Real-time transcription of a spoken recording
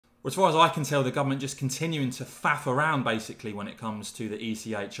As far as I can tell, the government just continuing to faff around basically when it comes to the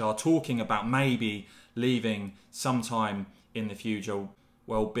ECHR, talking about maybe leaving sometime in the future.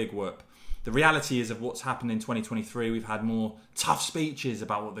 Well, big whoop. The reality is of what's happened in 2023. We've had more tough speeches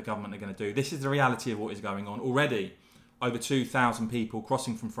about what the government are going to do. This is the reality of what is going on. Already, over 2,000 people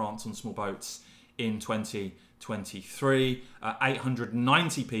crossing from France on small boats in 2023.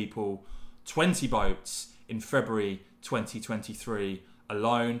 890 people, 20 boats in February 2023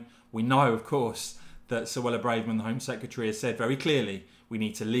 alone. We know, of course, that Sir Braverman, the Home Secretary, has said very clearly we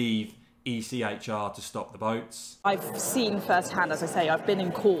need to leave ECHR to stop the boats. I've seen firsthand, as I say, I've been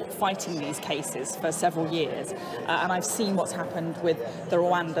in court fighting these cases for several years, and I've seen what's happened with the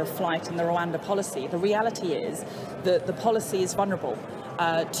Rwanda flight and the Rwanda policy. The reality is that the policy is vulnerable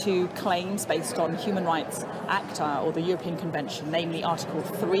to claims based on Human Rights Acta or the European Convention, namely Article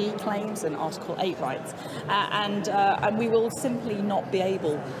 3 claims and Article 8 rights. And we will simply not be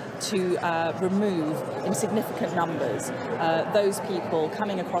able to remove in significant numbers those people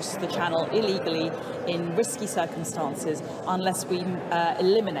coming across the channel illegally in risky circumstances unless we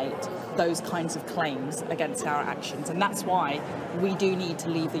eliminate those kinds of claims against our actions. And that's why we do need to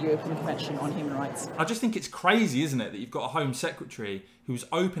leave the European Convention on Human Rights. I just think it's crazy, isn't it, that you've got a Home Secretary who's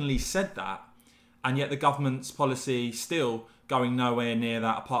openly said that, and yet the government's policy still going nowhere near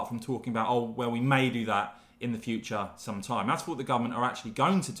that, apart from talking about, oh, well, we may do that in the future sometime. That's what the government are actually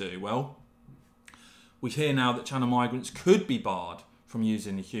going to do. Well, we hear now that channel migrants could be barred from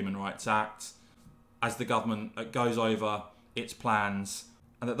using the Human Rights Act as the government goes over its plans,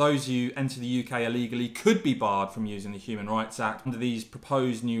 and that those who enter the UK illegally could be barred from using the Human Rights Act under these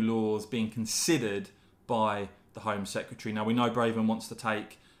proposed new laws being considered by the Home Secretary. Now, we know Braverman wants to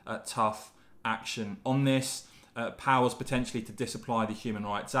take tough action on this, powers potentially to disapply the Human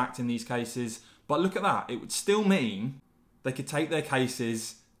Rights Act in these cases. But look at that. It would still mean they could take their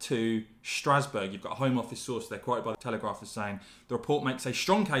cases to Strasbourg. You've got a Home Office source there, quoted by the Telegraph, as saying the report makes a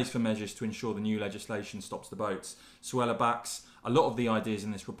strong case for measures to ensure the new legislation stops the boats. Suella backs a lot of the ideas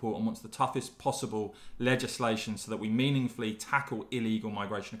in this report and wants the toughest possible legislation so that we meaningfully tackle illegal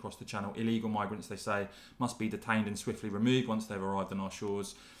migration across the channel. Illegal migrants, they say, must be detained and swiftly removed once they've arrived on our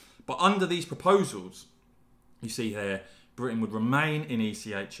shores. But under these proposals, you see here, Britain would remain in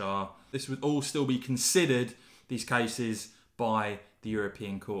ECHR. This would all still be considered, these cases, by the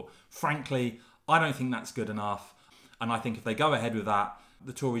European Court. Frankly, I don't think that's good enough. And I think if they go ahead with that,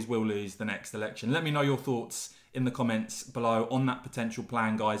 the Tories will lose the next election. Let me know your thoughts in the comments below on that potential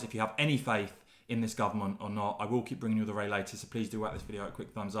plan, guys. If you have any faith in this government or not, I will keep bringing you the very latest. So please do whack this video a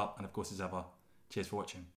quick thumbs up. And of course, as ever, cheers for watching.